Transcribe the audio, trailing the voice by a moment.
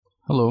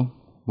Hello,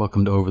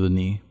 welcome to Over the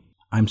Knee.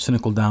 I'm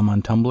Cynical Dom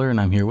on Tumblr, and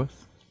I'm here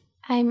with...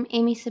 I'm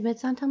Amy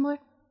Submits on Tumblr.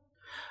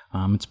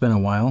 It's been a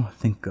while, I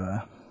think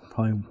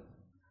probably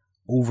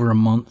over a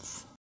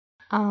month.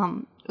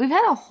 We've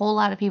had a whole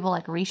lot of people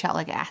reach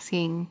out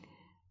asking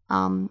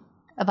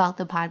about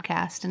the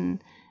podcast and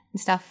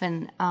stuff,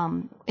 and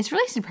it's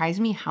really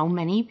surprised me how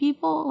many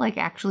people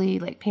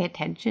actually pay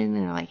attention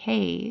and are like,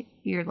 hey,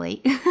 you're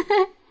late.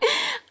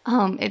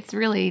 It's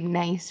really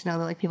nice to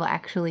know that people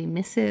actually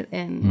miss it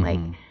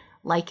and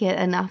like it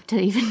enough to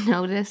even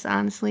notice,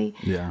 honestly.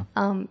 Yeah.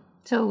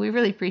 So we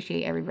really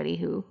appreciate everybody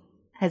who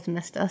has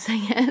missed us, I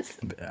guess.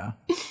 Yeah.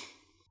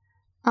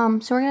 So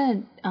we're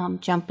going to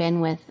jump in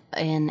with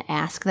an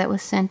ask that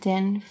was sent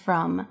in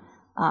from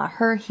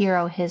Her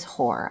Hero, His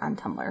Whore on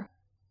Tumblr.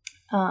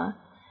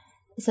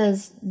 It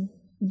says,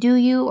 do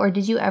you or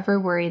did you ever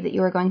worry that you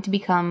were going to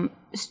become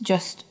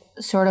just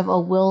sort of a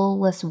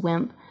will-less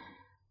wimp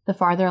the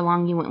farther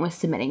along you went with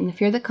submitting? The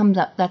fear that comes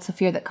up, that's the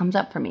fear that comes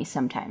up for me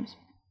sometimes.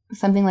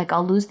 Something like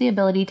I'll lose the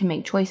ability to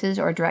make choices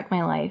or direct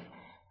my life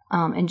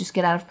and just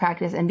get out of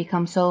practice and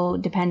become so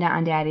dependent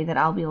on Daddy that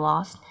I'll be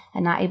lost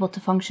and not able to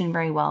function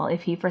very well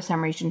if he for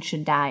some reason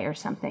should die or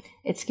something.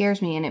 It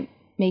scares me and it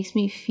makes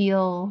me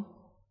feel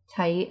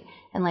tight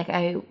and like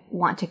I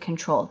want to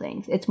control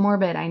things. It's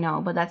morbid, I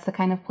know, but that's the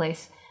kind of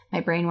place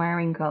my brain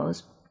wiring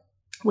goes,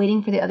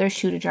 waiting for the other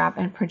shoe to drop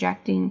and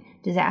projecting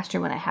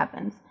disaster when it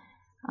happens.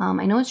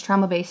 I know it's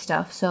trauma-based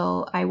stuff,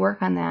 so I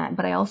work on that,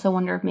 but I also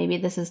wonder if maybe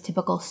this is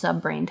typical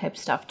sub-brain type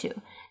stuff too.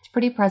 It's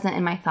pretty present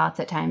in my thoughts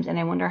at times, and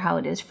I wonder how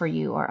it is for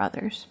you or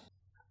others.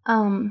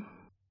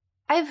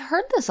 I've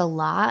heard this a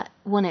lot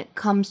when it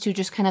comes to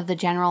just kind of the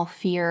general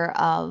fear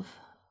of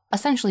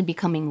essentially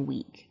becoming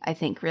weak, I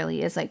think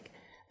really is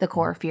the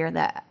core fear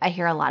that I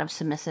hear a lot of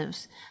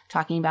submissives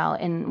talking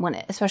about, and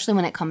especially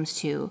when it comes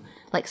to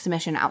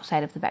submission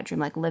outside of the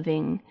bedroom,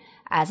 living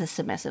as a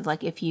submissive,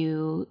 if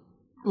you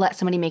let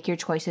somebody make your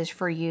choices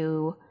for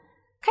you,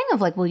 kind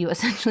of will you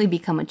essentially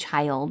become a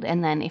child?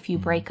 And then if you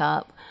break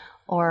up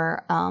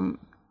or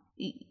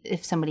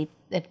if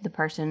the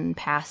person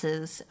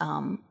passes,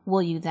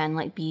 will you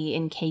then be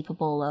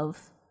incapable of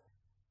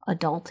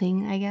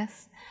adulting, I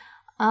guess?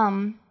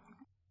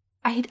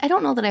 I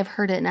don't know that I've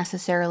heard it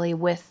necessarily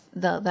with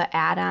the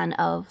add-on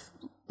of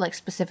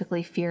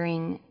specifically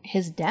fearing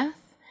his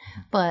death,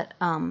 but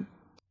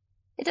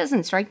it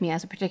doesn't strike me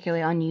as a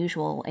particularly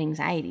unusual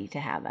anxiety to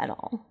have at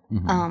all.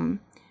 Mm-hmm.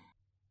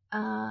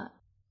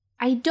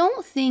 I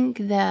don't think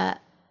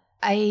that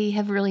I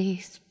have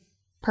really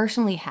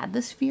personally had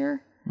this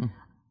fear.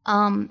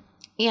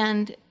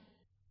 And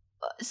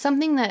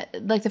something that,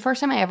 the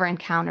first time I ever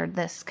encountered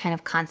this kind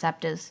of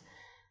concept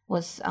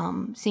was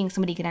seeing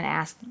somebody get an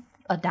ask,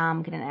 a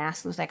dom get an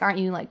ask. It was aren't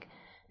you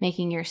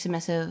making your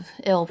submissive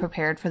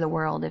ill-prepared for the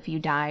world if you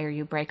die or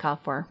you break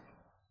up or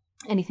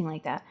anything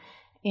like that?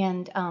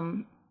 And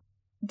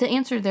the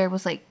answer there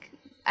was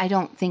I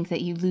don't think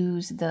that you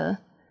lose the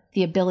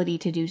ability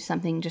to do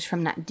something just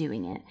from not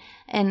doing it.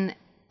 And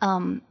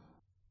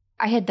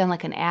I had done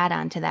an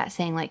add-on to that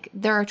saying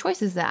there are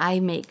choices that I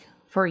make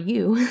for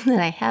you that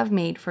I have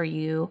made for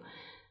you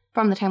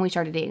from the time we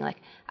started dating.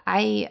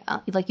 I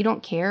you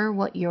don't care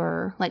what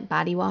your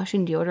body wash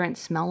and deodorant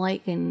smell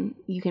like, and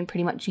you can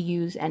pretty much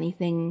use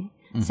anything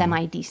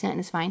semi-decent and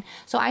it's fine.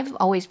 So I've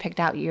always picked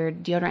out your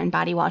deodorant and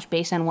body wash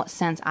based on what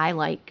scents I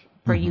like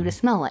for you to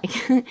smell like.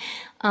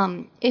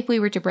 If we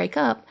were to break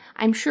up,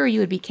 I'm sure you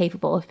would be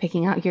capable of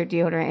picking out your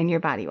deodorant and your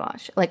body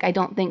wash. I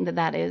don't think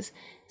that is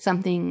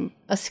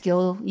a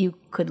skill you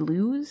could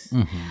lose.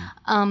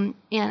 And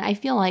I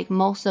feel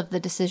most of the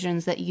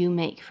decisions that you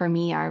make for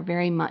me are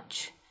very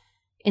much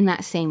in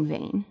that same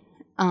vein.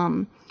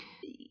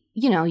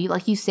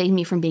 You saved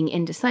me from being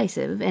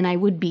indecisive, and I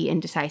would be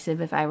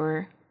indecisive if I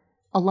were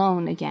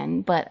alone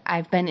again, but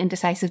I've been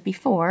indecisive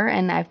before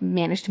and I've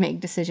managed to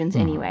make decisions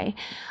anyway.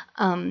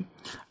 I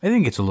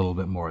think it's a little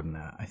bit more than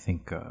that. I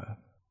think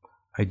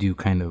I do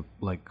kind of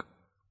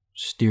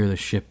steer the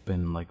ship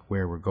and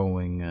where we're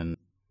going and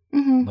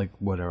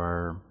what are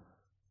our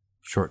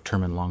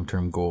short-term and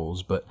long-term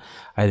goals. But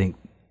I think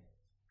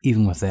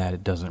even with that,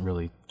 it doesn't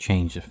really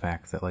change the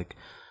fact that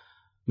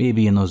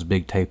maybe in those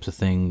big types of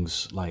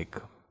things,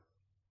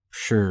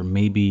 sure,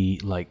 maybe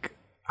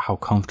how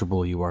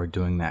comfortable you are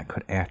doing that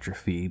could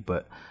atrophy,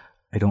 but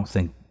I don't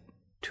think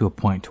to a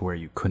point to where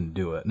you couldn't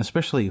do it. And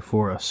especially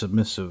for a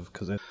submissive,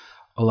 because a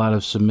lot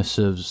of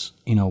submissives,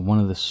 one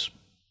of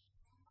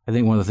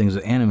the things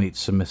that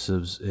animates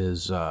submissives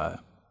is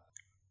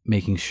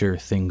making sure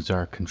things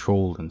are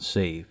controlled and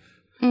safe.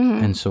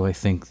 And so I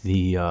think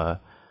the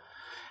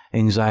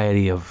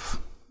anxiety of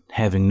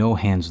having no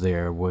hands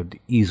there would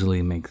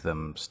easily make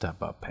them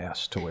step up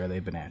past to where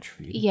they've been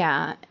atrophied.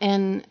 Yeah,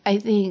 and I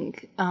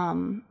think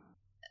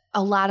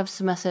a lot of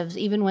submissives,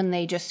 even when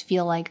they just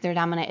feel like their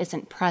dominant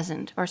isn't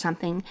present or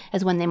something,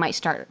 is when they might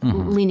start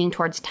leaning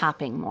towards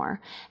topping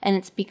more. And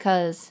it's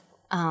because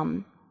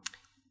I'm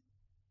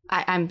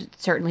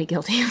certainly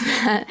guilty of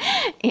that.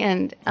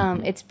 And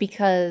it's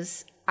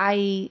because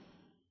I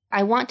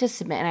want to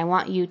submit and I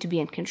want you to be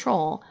in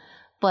control,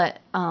 But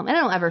and I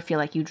don't ever feel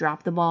like you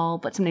drop the ball,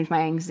 but sometimes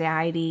my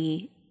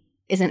anxiety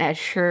isn't as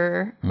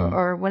sure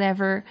or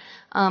whatever.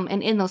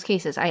 And in those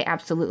cases, I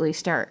absolutely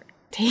start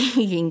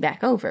taking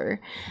back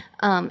over.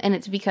 And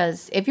it's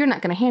because if you're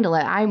not going to handle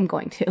it, I'm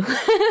going to.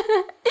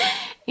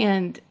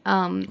 And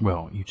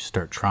well, you just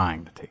start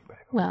trying to take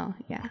back over. Well,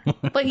 yeah.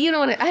 But you know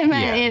what I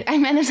meant. I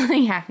meant if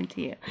something happened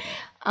to you.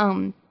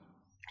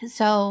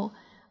 So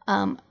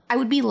I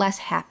would be less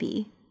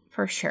happy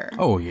for sure.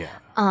 Oh, yeah.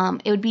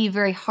 It would be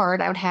very hard.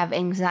 I would have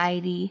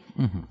anxiety.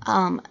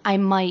 I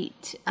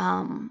might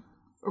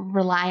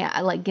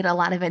get a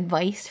lot of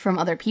advice from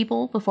other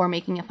people before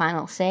making a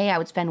final say. I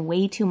would spend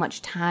way too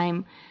much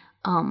time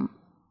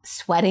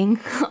sweating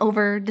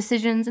over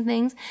decisions and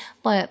things.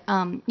 But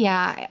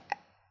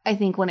I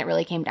think when it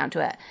really came down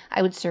to it,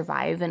 I would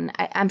survive, and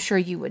I'm sure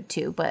you would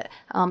too. But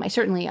I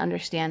certainly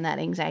understand that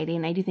anxiety,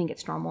 and I do think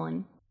it's normal.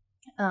 And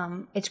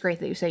it's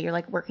great that you say you're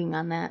like working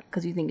on that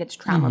because you think it's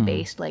trauma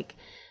based. Like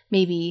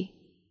maybe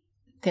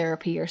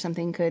therapy or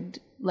something could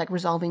like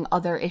resolving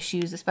other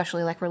issues,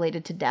 especially like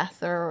related to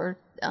death or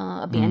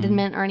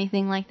abandonment or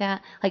anything like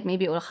that. Like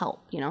maybe it will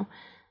help, you know.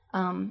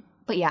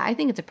 But yeah, I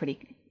think it's a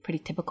pretty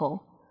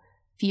typical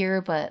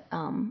fear. But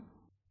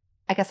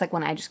I guess like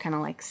when I just kind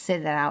of like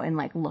sit it out and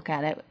like look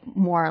at it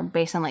more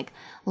based on like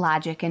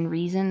logic and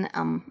reason,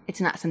 it's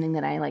not something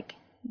that I like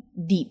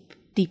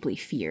deeply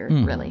fear.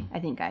 Really, I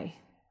think I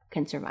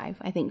can survive.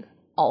 I think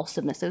all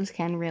submissives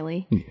can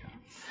really.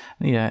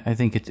 Yeah. I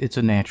think it's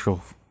a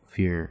natural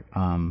fear.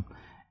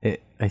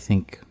 I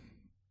think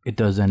it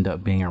does end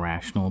up being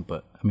irrational,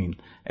 but I mean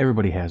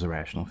everybody has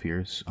irrational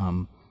fears.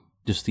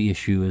 Just the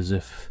issue is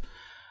if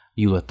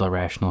you let the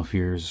irrational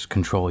fears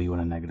control you in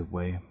a negative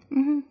way.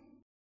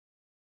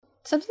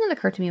 Something that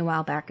occurred to me a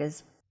while back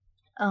is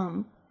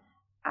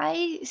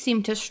I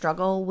seem to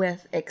struggle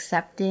with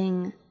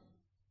accepting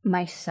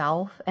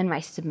myself and my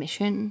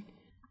submission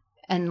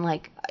and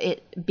like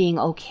it being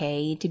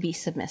okay to be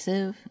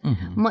submissive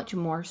much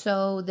more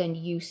so than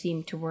you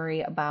seem to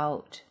worry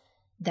about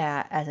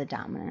that as a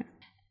dominant.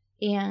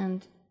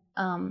 And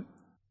I'm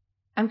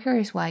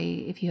curious why,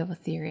 if you have a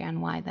theory on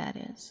why that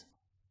is.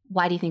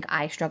 Why do you think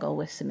I struggle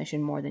with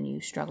submission more than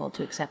you struggle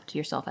to accept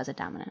yourself as a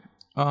dominant?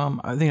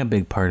 I think a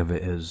big part of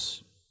it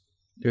is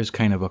there's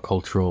kind of a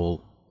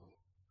cultural,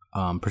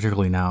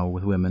 particularly now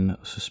with women,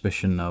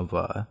 suspicion of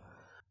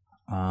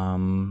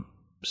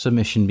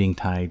submission being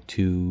tied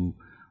to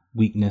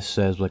weakness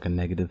as like a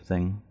negative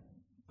thing.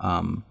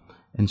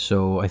 And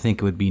so I think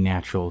it would be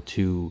natural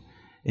to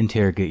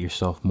interrogate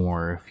yourself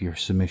more if you're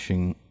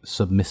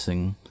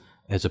submissing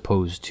as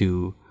opposed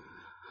to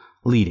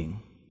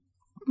leading.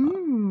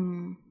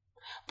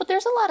 But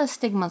there's a lot of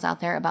stigmas out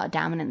there about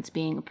dominance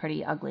being a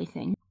pretty ugly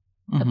thing.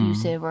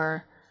 Abusive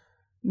or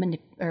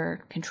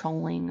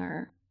controlling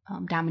or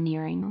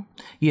domineering.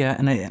 Yeah,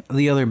 and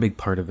the other big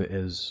part of it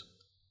is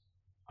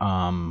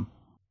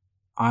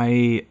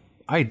I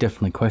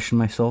definitely question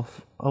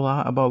myself a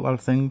lot about a lot of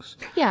things.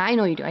 Yeah, I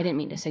know you do. I didn't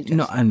mean to suggest.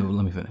 No, I know.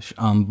 Let me finish.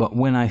 But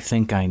when I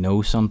think I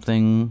know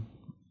something,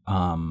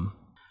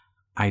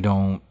 I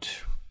don't.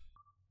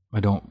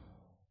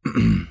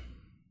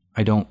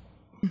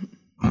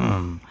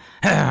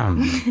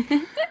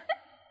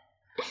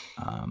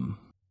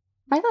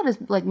 My thought is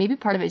like maybe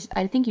part of it is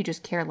I think you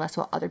just care less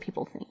what other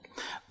people think.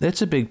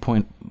 That's a big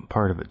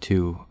part of it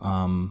too. But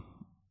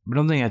I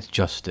don't think that's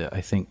just it.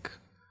 I think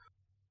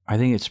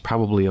it's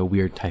probably a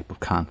weird type of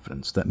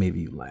confidence that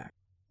maybe you lack.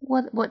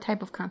 What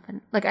type of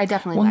confidence? Like I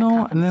definitely lack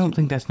confidence. And I don't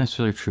think that's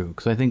necessarily true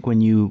because I think when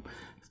you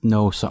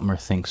know something or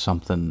think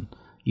something,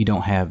 you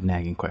don't have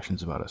nagging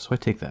questions about it. So I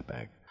take that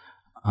back.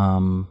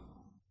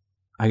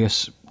 I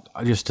guess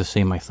just to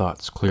say my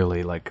thoughts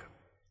clearly, like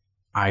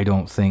I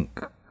don't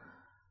think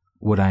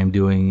what I'm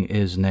doing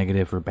is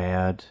negative or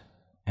bad,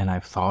 and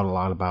I've thought a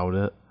lot about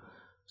it.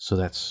 So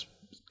that's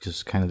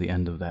just kind of the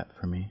end of that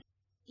for me.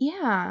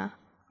 Yeah.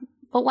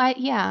 But why?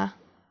 Yeah.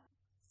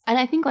 And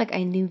I think like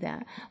I knew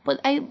that, but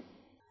I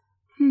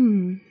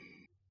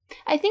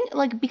think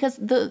like because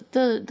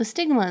the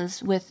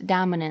stigmas with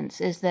dominance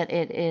is that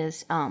it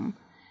is that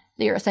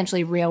you're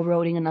essentially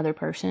railroading another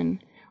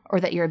person or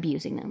that you're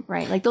abusing them,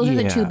 right? Like those are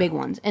the two big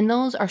ones, and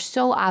those are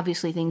so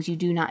obviously things you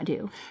do not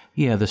do.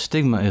 Yeah, the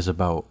stigma is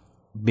about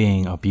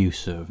being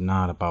abusive,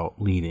 not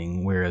about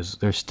leading, whereas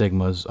there's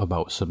stigmas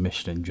about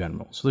submission in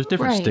general. So there's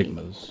different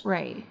stigmas.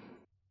 Right.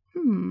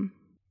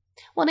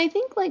 Well, and I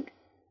think like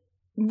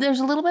there's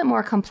a little bit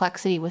more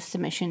complexity with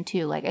submission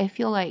too. Like I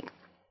feel like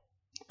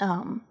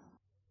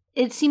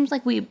it seems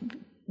like we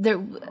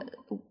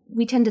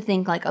tend to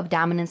think like of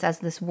dominance as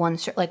this one,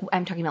 like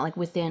I'm talking about like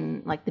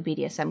within like the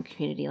BDSM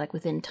community, like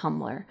within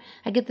Tumblr.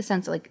 I get the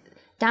sense that, like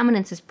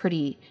dominance is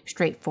pretty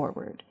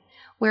straightforward,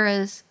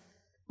 whereas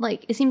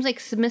like it seems like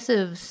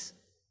submissives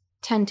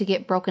tend to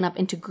get broken up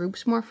into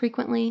groups more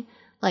frequently,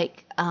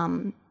 like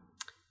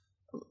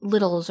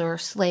littles or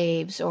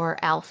slaves or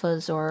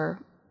alphas, or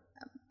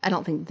I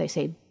don't think they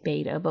say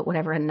beta, but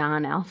whatever a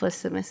non-alpha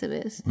submissive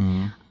is.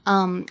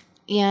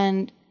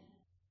 And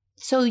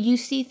so you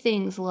see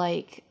things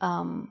like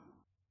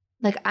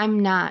like I'm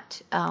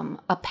not I'm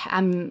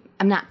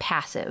not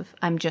passive.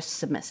 I'm just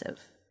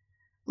submissive.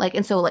 Like,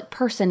 and so like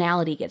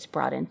personality gets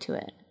brought into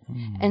it.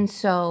 And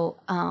so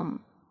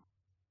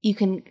you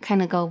can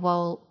kind of go,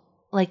 well,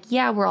 like,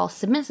 yeah, we're all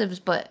submissives,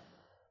 but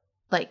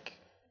like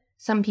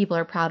some people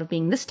are proud of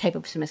being this type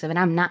of submissive, and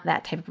I'm not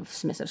that type of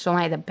submissive. So am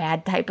I the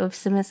bad type of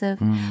submissive?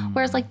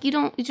 Whereas like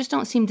you just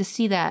don't seem to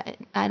see that.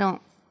 I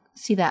don't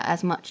see that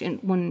as much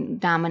when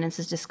dominance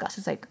is discussed.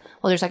 It's like,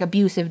 well, there's like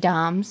abusive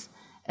doms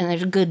and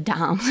there's good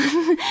doms.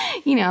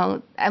 You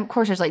know, of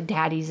course there's like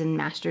daddies and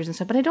masters and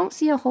stuff, but I don't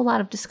see a whole lot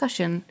of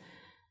discussion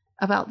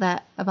about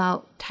that,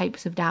 about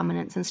types of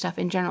dominance and stuff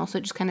in general. So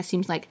it just kind of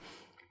seems like,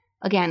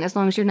 again, as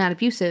long as you're not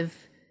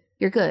abusive,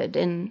 you're good.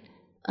 And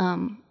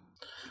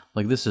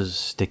like, this is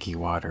sticky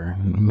water.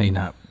 I may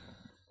not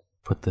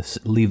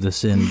leave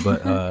this in,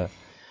 but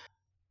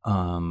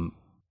I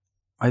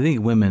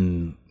think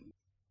women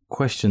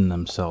question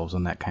themselves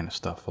on that kind of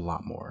stuff a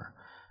lot more.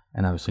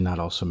 And obviously not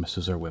all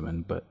submissives are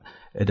women, but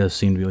it does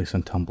seem to be, at least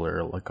on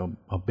Tumblr, like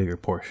a bigger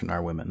portion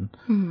are women.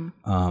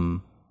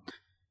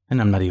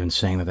 And I'm not even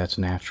saying that that's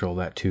natural.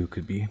 That too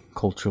could be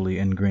culturally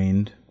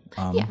ingrained.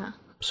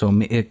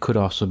 So it could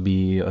also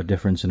be a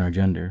difference in our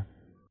gender.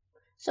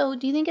 So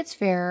do you think it's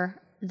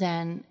fair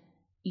then,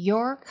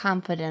 your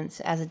confidence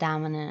as a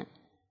dominant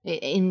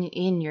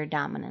in your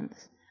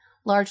dominance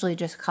largely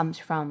just comes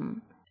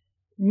from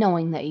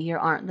knowing that you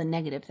aren't the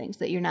negative things,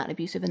 that you're not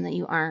abusive, and that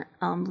you aren't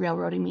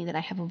railroading me, that I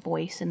have a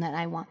voice and that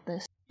I want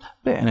this?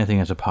 And I think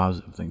that's a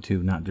positive thing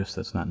too, not just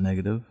that's not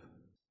negative.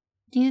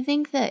 Do you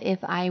think that if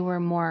I were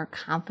more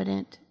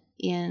confident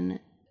in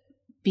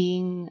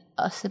being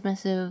a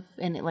submissive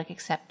and like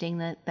accepting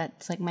that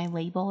that's like my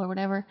label or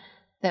whatever,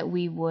 that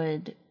we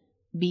would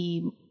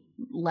be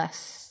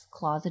less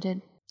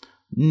closeted?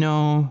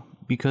 No,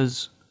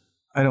 because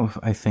I don't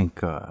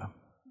think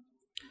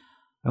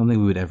we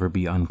would ever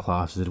be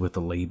uncloseted with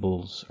the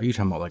labels. Are you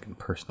talking about like in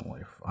personal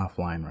life,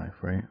 offline life,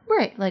 right?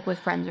 Right, like with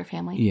friends or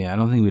family. Yeah, I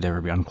don't think we'd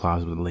ever be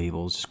uncloseted with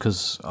labels, just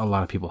because a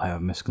lot of people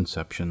have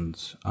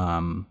misconceptions.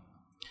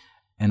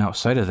 And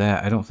outside of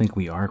that, I don't think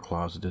we are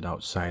closeted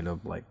outside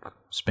of like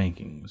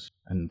spankings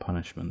and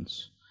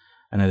punishments.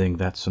 And I think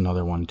that's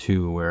another one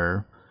too,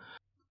 where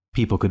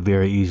people could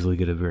very easily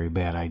get a very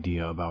bad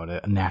idea about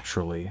it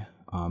naturally.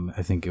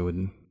 I think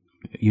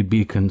you'd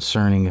be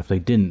concerning if they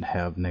didn't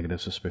have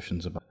negative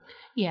suspicions about it.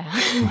 Yeah,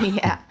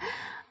 yeah.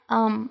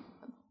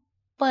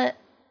 But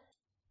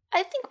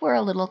I think we're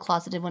a little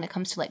closeted when it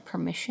comes to like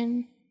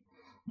permission.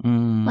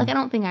 Like, I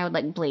don't think I would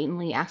like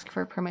blatantly ask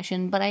for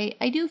permission, but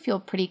I do feel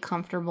pretty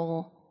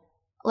comfortable.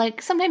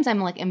 Like, sometimes I'm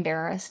like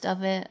embarrassed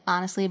of it,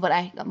 honestly, but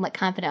I'm like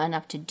confident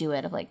enough to do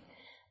it, of like,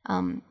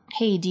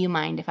 hey, do you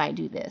mind if I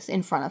do this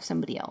in front of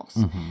somebody else?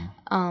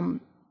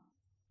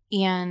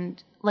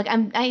 And like,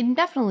 I'm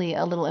definitely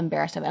a little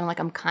embarrassed of it, and like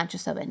I'm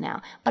conscious of it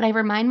now. But I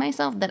remind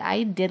myself that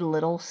I did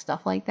little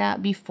stuff like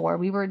that before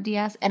we were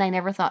DS, and I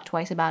never thought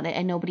twice about it,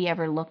 and nobody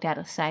ever looked at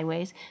us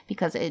sideways,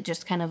 because it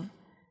just kind of,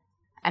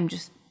 I'm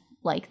just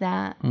like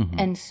that.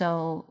 And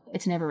so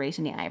it's never raised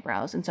any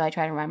eyebrows. And so I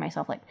try to remind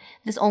myself, like,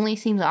 this only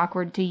seems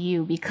awkward to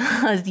you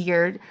because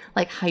you're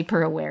like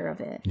hyper aware of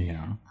it.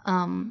 Yeah.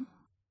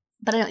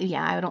 But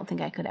I don't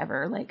think I could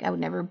ever, like, I would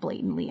never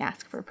blatantly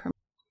ask for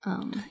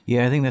permission.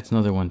 Yeah, I think that's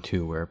another one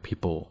too, where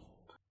people,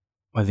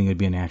 I think it'd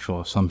be a natural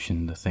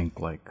assumption to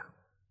think like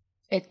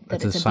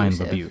it's a sign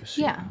of abuse.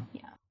 Yeah.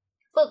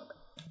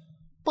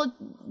 But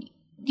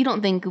you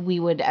don't think we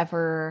would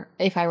ever,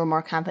 if I were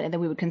more confident, that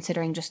we would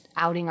considering just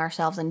outing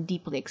ourselves and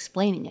deeply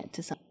explaining it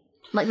to some,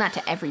 like, not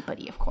to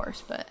everybody, of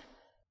course, but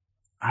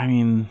I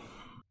mean,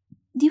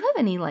 do you have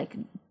any like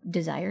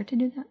desire to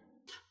do that?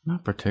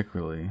 Not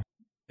particularly.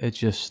 It's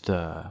just,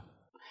 I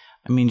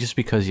mean, just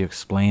because you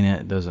explain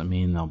it doesn't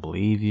mean they'll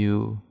believe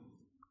you.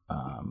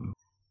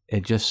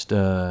 It just,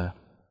 my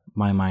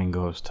mind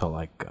goes to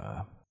like,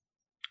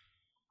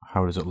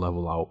 how does it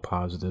level out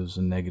positives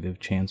and negative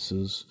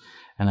chances?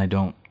 And I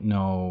don't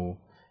know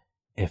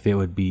if it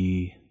would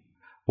be,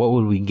 what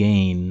would we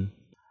gain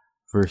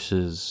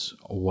versus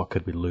what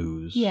could we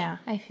lose? Yeah,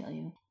 I feel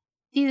you.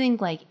 Do you think,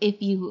 like,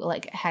 if you,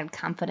 like, had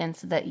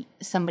confidence that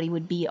somebody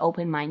would be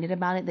open-minded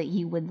about it, that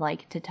you would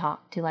like to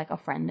talk to, like, a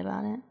friend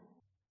about it?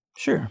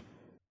 Sure.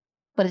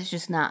 But it's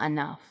just not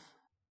enough.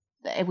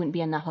 It wouldn't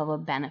be enough of a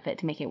benefit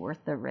to make it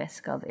worth the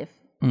risk of if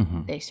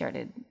they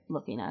started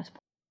looking at us.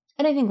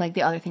 And I think, like,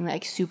 the other thing that,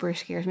 like, super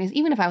scares me is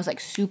even if I was, like,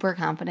 super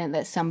confident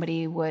that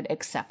somebody would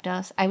accept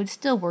us, I would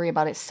still worry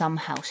about it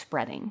somehow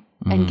spreading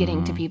and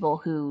getting to people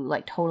who,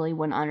 like, totally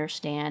wouldn't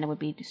understand and would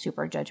be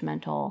super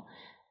judgmental.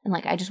 And,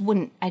 like, I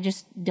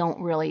just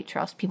don't really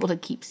trust people to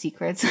keep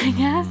secrets, I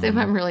guess, if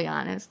I'm really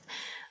honest.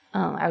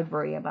 I would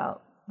worry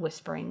about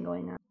whispering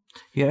going on.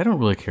 Yeah, I don't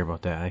really care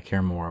about that. I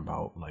care more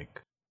about,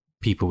 like,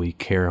 people we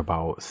care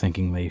about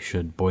thinking they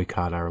should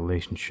boycott our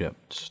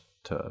relationships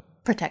to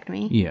protect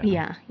me.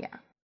 Yeah.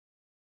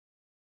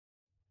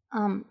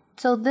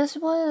 So this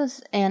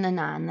was an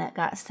anon that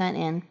got sent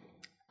in.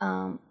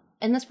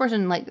 And this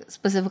person, like,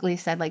 specifically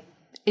said, like,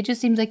 it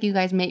just seems like you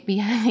guys may be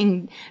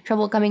having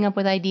trouble coming up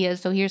with ideas.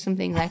 So here's some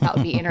things I thought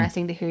would be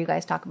interesting to hear you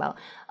guys talk about.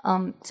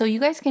 So you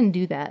guys can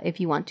do that if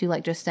you want to,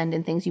 like just send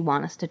in things you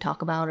want us to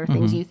talk about or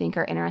things you think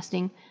are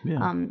interesting.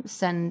 Yeah.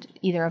 Send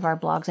either of our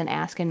blogs and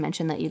ask and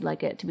mention that you'd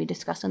like it to be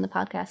discussed in the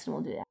podcast, and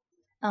we'll do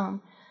that.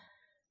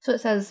 So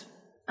it says,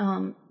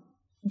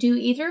 do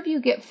either of you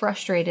get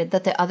frustrated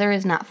that the other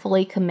is not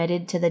fully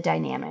committed to the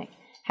dynamic?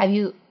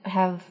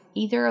 Have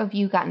either of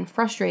you gotten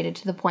frustrated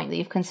to the point that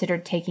you've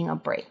considered taking a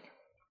break?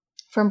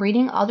 From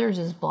reading others'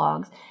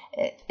 blogs,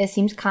 it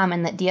seems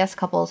common that DS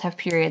couples have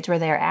periods where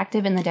they are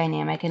active in the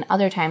dynamic and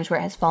other times where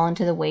it has fallen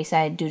to the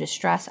wayside due to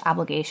stress,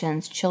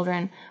 obligations,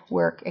 children,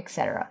 work,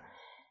 etc.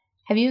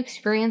 Have you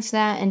experienced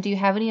that, and do you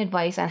have any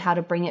advice on how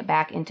to bring it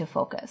back into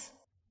focus?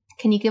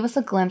 Can you give us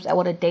a glimpse at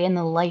what a day in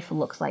the life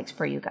looks like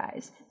for you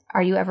guys?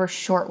 Are you ever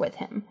short with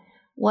him?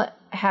 What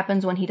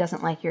happens when he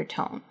doesn't like your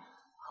tone?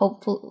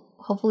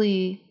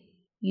 Hopefully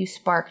you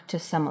spark to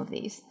some of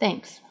these.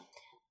 Thanks.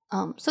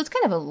 So it's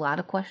kind of a lot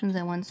of questions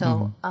in one.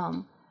 So,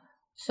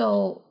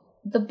 so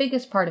the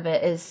biggest part of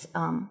it is,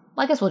 well,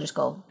 I guess we'll just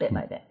go bit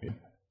by bit.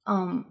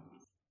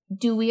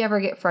 Do we ever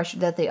get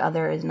frustrated that the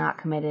other is not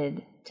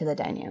committed to the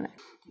dynamic?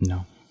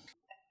 No.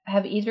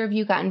 Have either of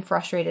you gotten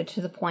frustrated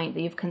to the point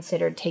that you've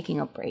considered taking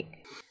a break?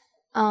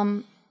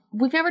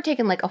 We've never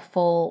taken like a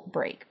full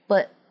break,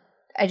 but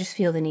I just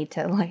feel the need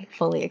to like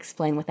fully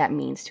explain what that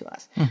means to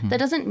us. That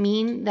doesn't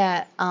mean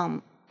that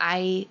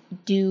I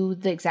do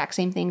the exact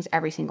same things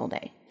every single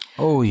day.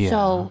 Oh, yeah.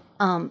 So,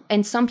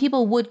 and some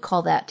people would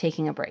call that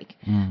taking a break.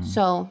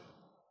 So,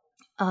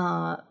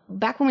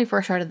 back when we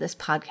first started this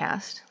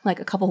podcast, like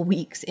a couple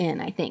weeks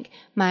in, I think,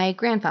 my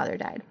grandfather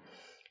died.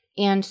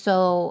 And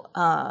so,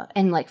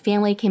 and like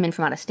family came in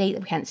from out of state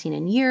that we hadn't seen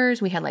in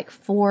years. We had like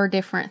 4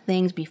 different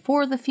things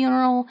before the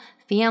funeral,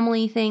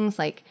 family things,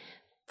 like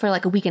for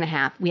like a week and a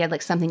half. We had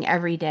like something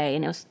every day,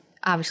 and it was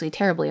obviously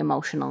terribly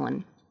emotional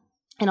and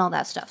all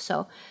that stuff.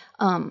 So,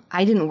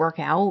 I didn't work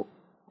out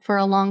for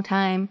a long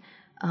time.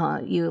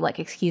 You like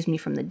excused me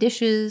from the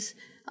dishes.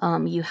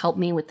 You helped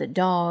me with the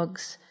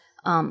dogs.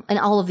 And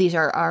all of these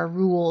are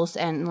rules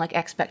and like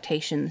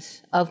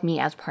expectations of me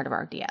as part of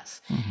our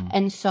DS.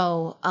 And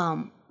so,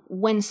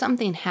 when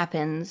something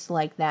happens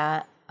like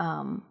that,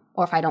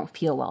 or if I don't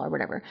feel well or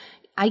whatever,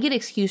 I get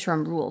excused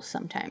from rules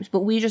sometimes,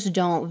 but we just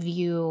don't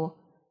view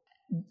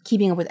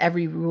keeping up with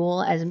every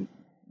rule as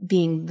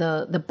being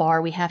the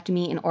bar we have to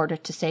meet in order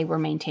to say we're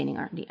maintaining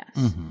our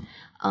DS.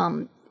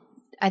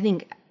 I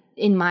think,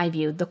 in my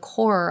view, the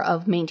core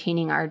of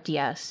maintaining our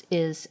DS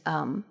is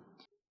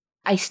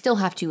I still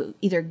have to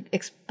either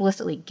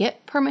explicitly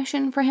get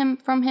permission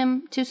from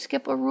him to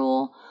skip a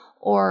rule,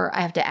 or I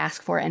have to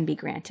ask for it and be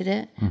granted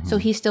it. So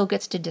he still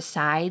gets to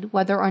decide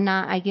whether or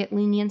not I get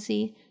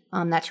leniency.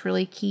 That's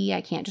really key.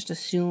 I can't just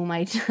assume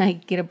I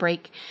get a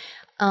break.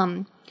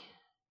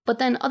 But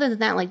then other than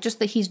that, like just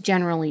that he's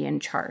generally in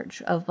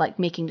charge of like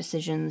making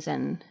decisions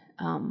and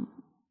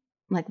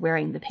like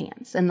wearing the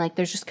pants. And like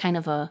there's just kind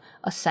of a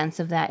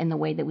sense of that in the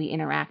way that we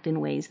interact in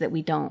ways that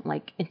we don't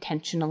like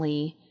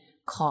intentionally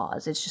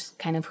cause. It's just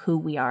kind of who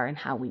we are and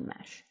how we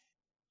mesh.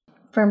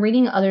 From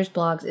reading others'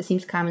 blogs, it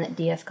seems common that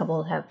DS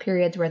couples have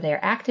periods where they are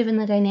active in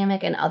the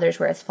dynamic and others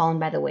where it's fallen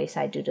by the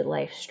wayside due to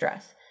life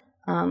stress.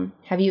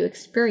 Have you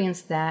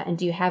experienced that, and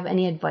do you have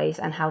any advice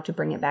on how to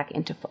bring it back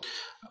into focus?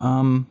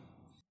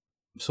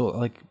 So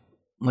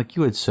like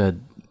you had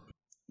said,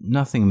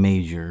 nothing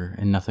major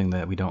and nothing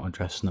that we don't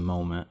address in the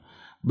moment.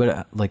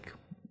 But like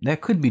that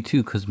could be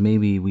too, because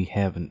maybe we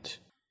haven't.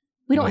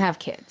 We don't have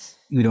kids.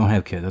 We don't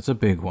have kids. That's a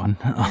big one.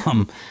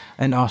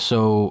 And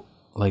also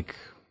like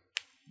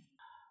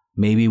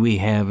maybe we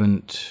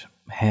haven't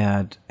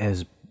had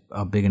as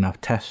a big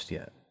enough test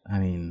yet. I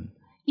mean,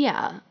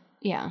 yeah.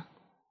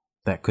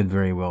 That could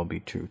very well be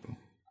true.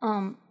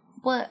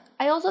 But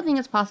I also think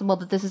it's possible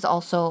that this is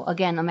also,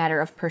 again, a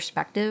matter of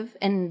perspective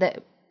and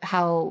that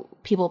how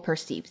people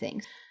perceive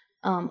things,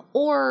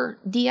 or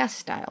DS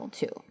style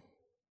too.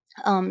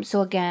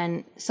 So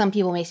again, some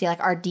people may say like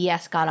our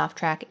DS got off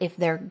track if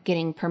they're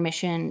getting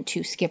permission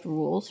to skip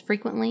rules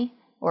frequently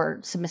or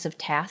submissive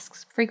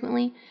tasks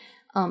frequently.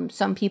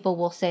 Some people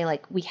will say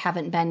like we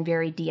haven't been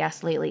very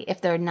DS lately if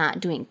they're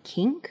not doing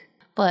kink.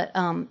 But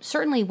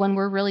certainly when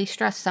we're really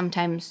stressed,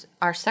 sometimes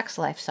our sex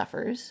life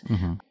suffers.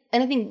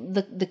 And I think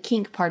the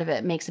kink part of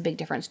it makes a big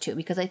difference too,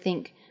 because I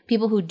think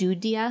people who do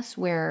DS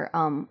where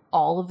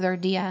all of their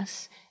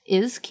DS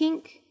is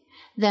kink,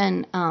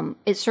 then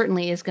it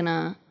certainly is going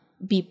to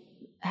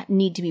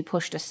need to be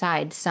pushed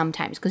aside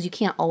sometimes because you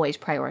can't always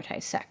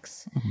prioritize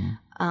sex.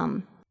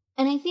 And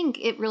I think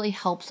it really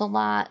helps a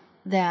lot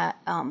that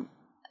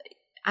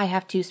I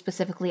have to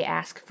specifically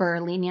ask for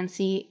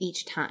leniency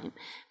each time,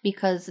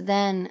 because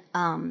then,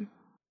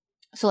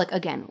 so like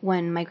again,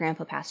 when my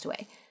grandpa passed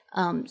away,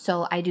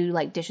 so I do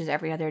like dishes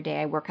every other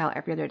day. I work out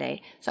every other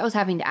day. So I was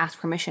having to ask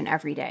permission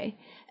every day.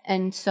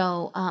 And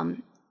so,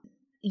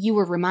 you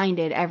were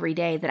reminded every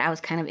day that I was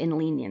kind of in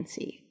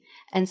leniency.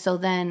 And so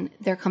then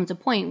there comes a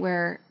point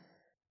where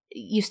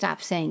you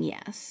stop saying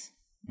yes.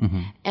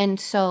 Mm-hmm. And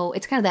so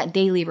it's kind of that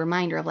daily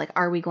reminder of like,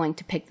 are we going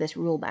to pick this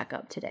rule back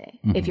up today?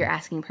 Mm-hmm. If you're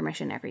asking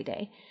permission every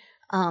day.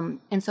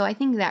 And so I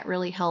think that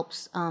really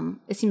helps.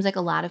 It seems like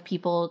a lot of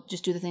people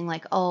just do the thing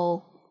like,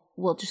 oh,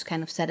 we'll just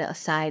kind of set it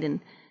aside and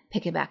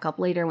pick it back up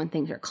later when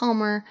things are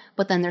calmer.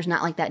 But then there's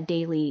not like that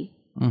daily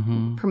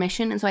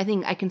permission. And so I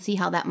think I can see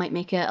how that might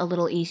make it a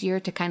little easier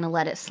to kind of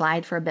let it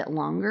slide for a bit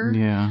longer.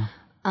 Yeah.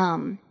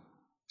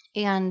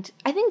 And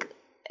I think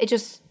I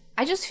just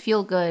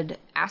feel good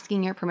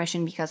asking your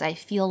permission because I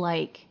feel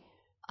like,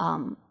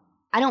 I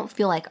don't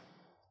feel like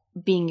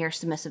being your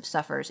submissive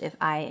suffers if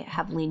I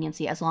have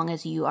leniency as long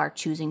as you are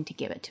choosing to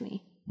give it to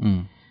me.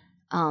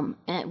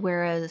 And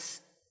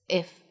whereas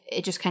if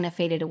it just kind of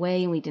faded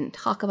away and we didn't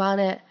talk about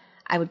it,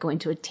 I would go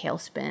into a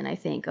tailspin, I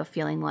think, of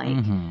feeling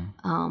like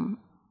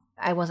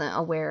I wasn't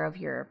aware of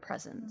your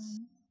presence.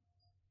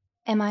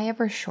 Am I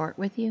ever short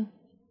with you?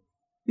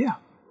 Yeah.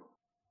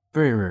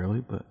 Very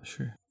rarely, but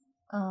sure.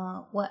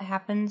 What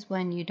happens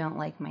when you don't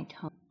like my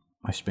tone?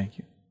 I spank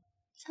you.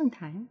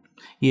 Sometimes.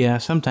 Yeah,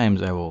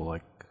 sometimes I will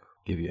like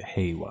give you a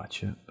hey,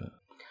 watch it, but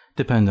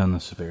depends on the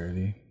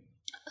severity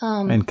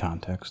and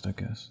context, I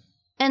guess.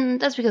 And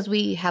that's because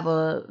we have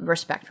a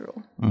respect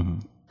rule.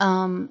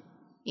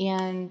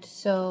 And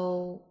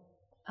so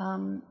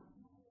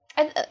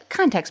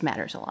context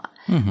matters a lot.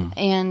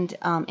 And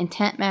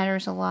intent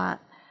matters a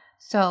lot.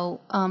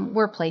 So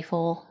we're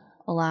playful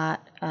a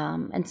lot.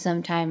 And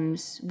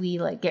sometimes we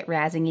like get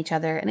razzing each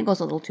other and it goes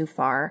a little too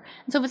far.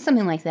 And so if it's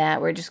something like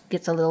that where it just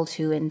gets a little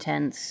too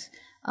intense,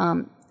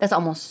 that's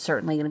almost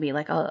certainly going to be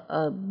like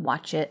a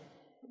watch it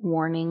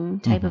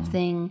warning type of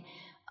thing.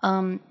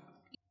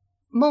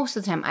 Most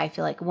of the time I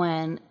feel like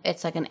when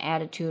it's like an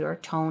attitude or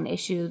tone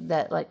issue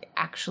that like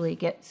actually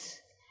gets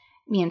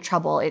me in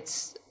trouble,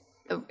 it's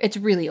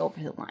really over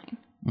the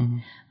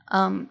line.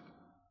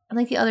 I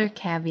think the other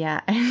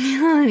caveat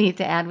I need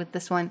to add with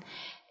this one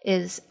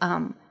is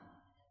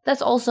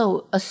that's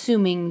also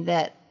assuming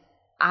that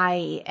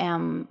I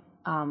am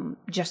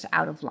just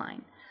out of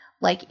line.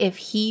 Like if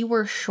he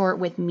were short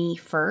with me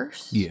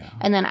first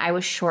and then I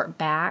was short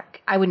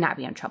back, I would not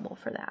be in trouble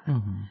for that.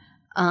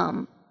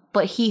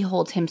 But he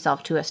holds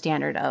himself to a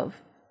standard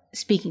of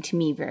speaking to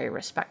me very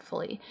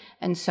respectfully.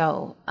 And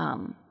so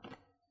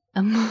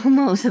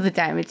most of the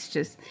time it's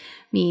just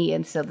me.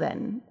 And so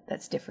then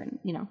that's different,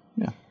 you know?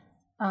 Yeah.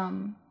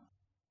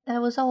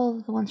 That was all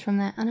of the ones from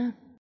that, Anna.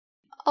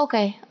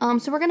 Okay,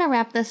 so we're going to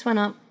wrap this one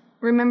up.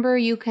 Remember,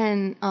 you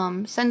can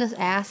send us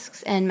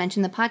asks and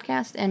mention the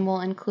podcast, and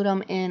we'll include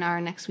them in our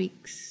next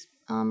week's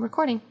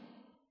recording.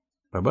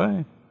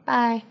 Bye-bye.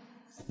 Bye.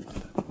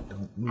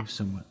 Don't move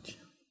so much.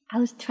 I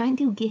was trying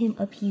to get him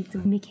up here to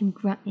make him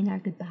grunt in our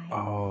goodbye.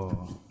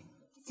 Oh.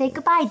 Say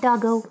goodbye,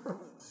 doggo.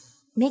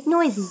 Make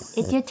noises.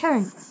 It's your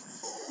turn.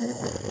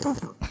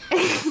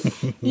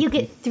 You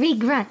get 3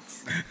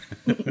 grunts.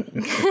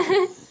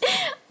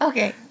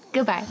 Okay,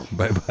 goodbye.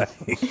 Bye-bye.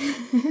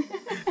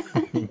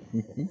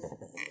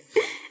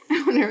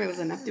 I wonder if it was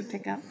enough to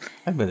pick up.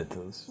 I bet it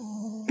does.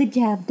 Good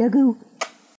job, doggo.